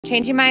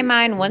Changing my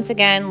mind once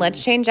again,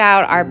 let's change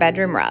out our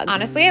bedroom rug.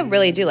 Honestly, I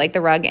really do like the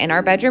rug in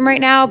our bedroom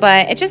right now,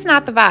 but it's just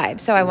not the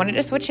vibe. So I wanted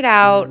to switch it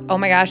out. Oh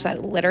my gosh,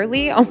 that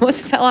literally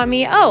almost fell on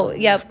me. Oh,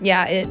 yep,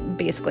 yeah, it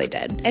basically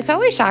did. It's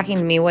always shocking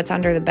to me what's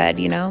under the bed,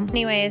 you know?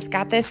 Anyways,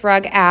 got this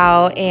rug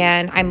out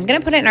and I'm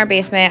gonna put it in our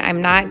basement.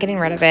 I'm not getting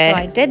rid of it. So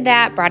I did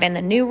that, brought in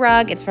the new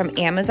rug. It's from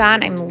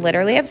Amazon. I'm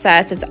literally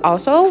obsessed. It's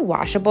also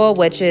washable,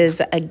 which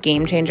is a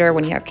game changer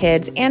when you have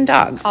kids and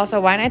dogs.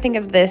 Also, why didn't I think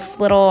of this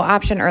little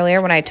option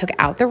earlier when I took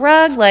out the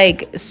rug?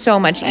 Like, so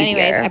much easier.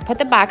 Anyways, I put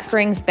the box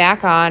springs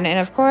back on, and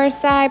of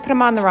course I put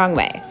them on the wrong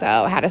way, so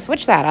I had to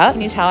switch that up.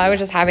 Can you tell I was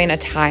just having a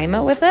time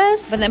with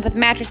this? But then put the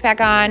mattress back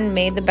on,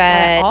 made the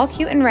bed all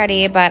cute and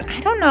ready, but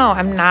I don't know,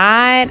 I'm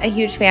not a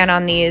huge fan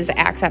on these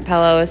accent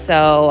pillows,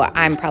 so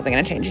I'm probably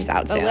gonna change these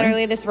out soon. But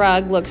literally this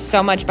rug looks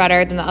so much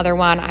better than the other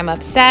one. I'm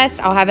obsessed.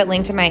 I'll have it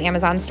linked to my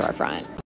Amazon storefront.